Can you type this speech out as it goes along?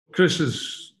Chris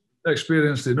has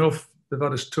experienced enough. They've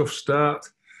had a tough start.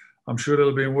 I'm sure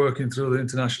he'll be working through the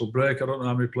international break. I don't know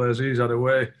how many players he's had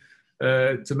away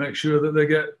to make sure that they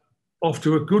get off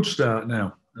to a good start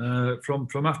now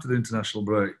from after the international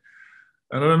break.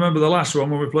 And I remember the last one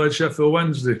when we played Sheffield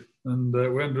Wednesday, and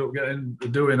we ended up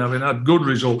having had good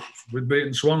results. We'd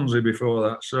beaten Swansea before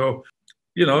that. So,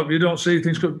 you know, you don't see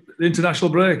things. The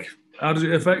international break, how does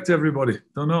it affect everybody?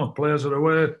 Don't know. Players are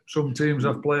away. Some teams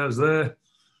have players there.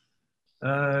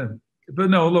 But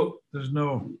no, look, there's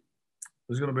going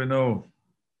to be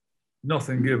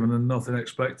nothing given and nothing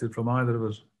expected from either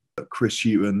of us. Chris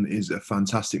Hughton is a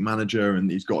fantastic manager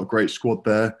and he's got a great squad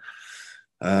there.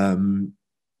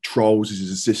 Trolls is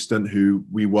his assistant, who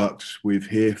we worked with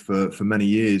here for many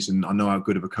years, and I know how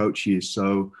good of a coach he is.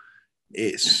 So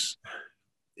it's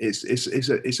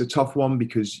a tough one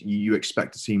because you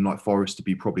expect a team like Forest to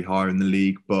be probably higher in the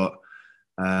league, but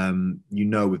you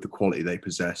know, with the quality they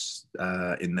possess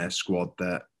in their squad,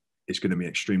 that it's going to be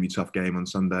an extremely tough game on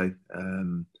Sunday.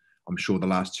 I'm sure the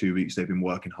last 2 weeks they've been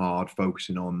working hard,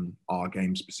 focusing on our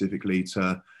game specifically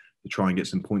to try and get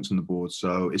some points on the board.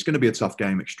 So it's going to be a tough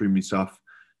game, extremely tough.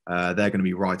 They're going to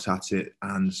be right at it,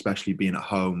 and especially being at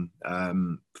home.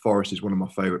 Forest is one of my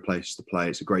favourite places to play.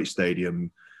 It's a great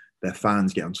stadium. Their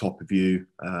fans get on top of you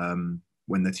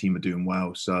when their team are doing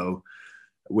well. So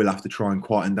we'll have to try and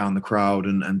quieten down the crowd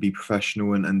and be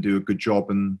professional and do a good job.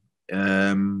 And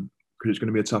because it's going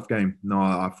to be a tough game. No,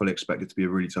 I fully expect it to be a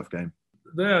really tough game.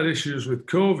 They had issues with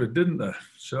COVID, didn't they?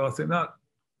 So I think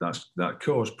that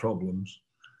caused problems.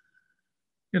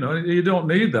 You know, you don't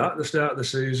need that at the start of the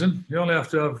season. You only have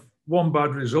to have one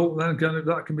bad result, and then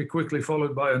that can be quickly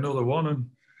followed by another one.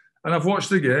 And I've watched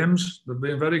the games. They've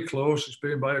been very close. It's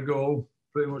been by a goal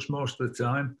pretty much most of the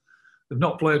time. They've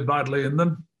not played badly in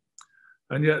them,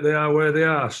 and yet they are where they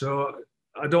are. So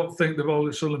I don't think they've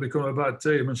all suddenly become a bad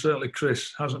team, and certainly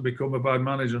Chris hasn't become a bad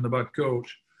manager and a bad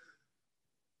coach.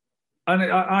 And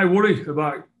I worry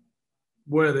about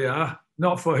where they are,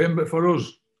 not for him, but for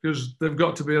us, because they've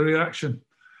got to be a reaction.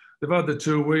 They've had the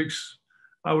 2 weeks.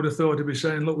 I would have thought he'd be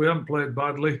saying, look, we haven't played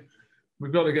badly.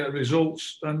 We've got to get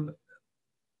results. And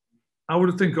I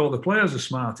would think all the players are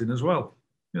smarting as well.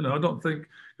 You know, I don't think,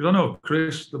 because I know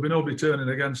Chris, there'll be nobody turning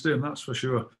against him, that's for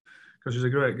sure, because he's a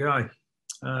great guy.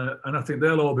 And I think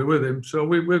they'll all be with him. So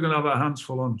we're going to have our hands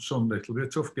full on Sunday. It'll be a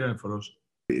tough game for us.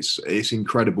 It's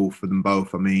incredible for them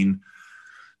both. I mean,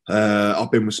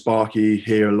 I've been with Sparky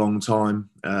here a long time,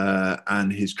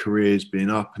 and his career's been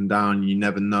up and down. You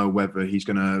never know whether he's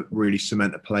going to really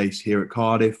cement a place here at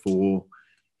Cardiff or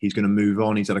he's going to move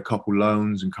on. He's had a couple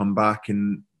loans and come back.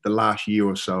 In the last year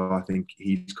or so, I think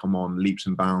he's come on leaps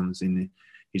and bounds in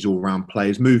his all-round play.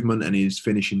 His movement and his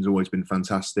finishing's always been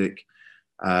fantastic.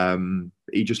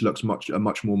 He just looks a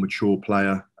much more mature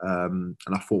player. And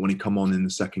I thought when he come on in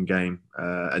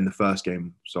the first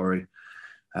game,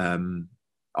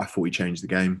 I thought he changed the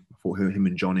game. I thought him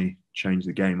and Johnny changed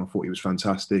the game. I thought he was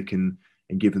fantastic and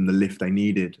give them the lift they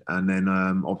needed. And then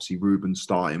obviously Ruben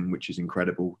starting, which is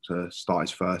incredible to start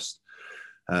his first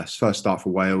start for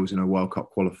Wales in a World Cup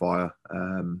qualifier.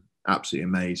 Absolutely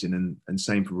amazing. And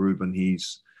same for Ruben.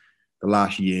 He's the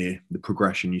last year, the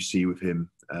progression you see with him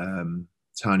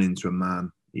turn into a man.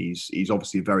 He's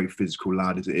obviously a very physical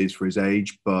lad as it is for his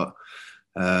age, but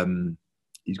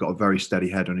he's got a very steady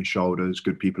head on his shoulders,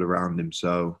 good people around him.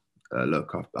 So,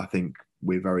 look, I think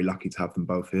we're very lucky to have them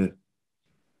both here.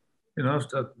 You know,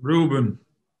 Ruben,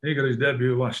 he got his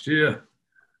debut last year.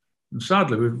 And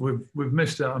sadly, we've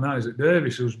missed out on Isaac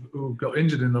Davis, who got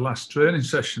injured in the last training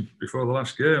session before the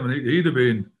last game. And he'd have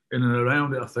been in and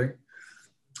around it, I think.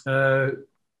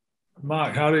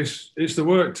 Mark Harris, it's the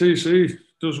work TC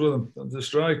does with them. The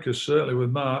strikers, certainly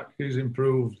with Mark, he's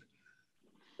improved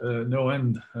no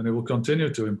end, and it will continue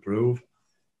to improve.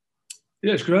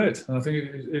 Yeah, it's great. And I think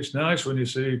it's nice when you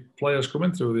see players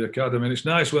coming through the academy. And it's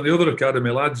nice when the other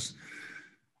academy lads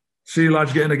see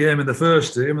lads getting a game in the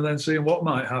first team and then seeing what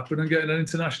might happen and getting an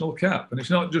international cap. And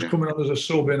it's not just coming on as a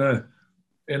sub in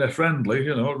a friendly.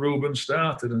 You know, Ruben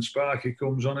started and Sparky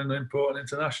comes on in an important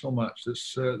international match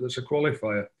that's a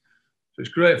qualifier. So it's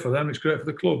great for them. It's great for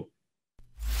the club.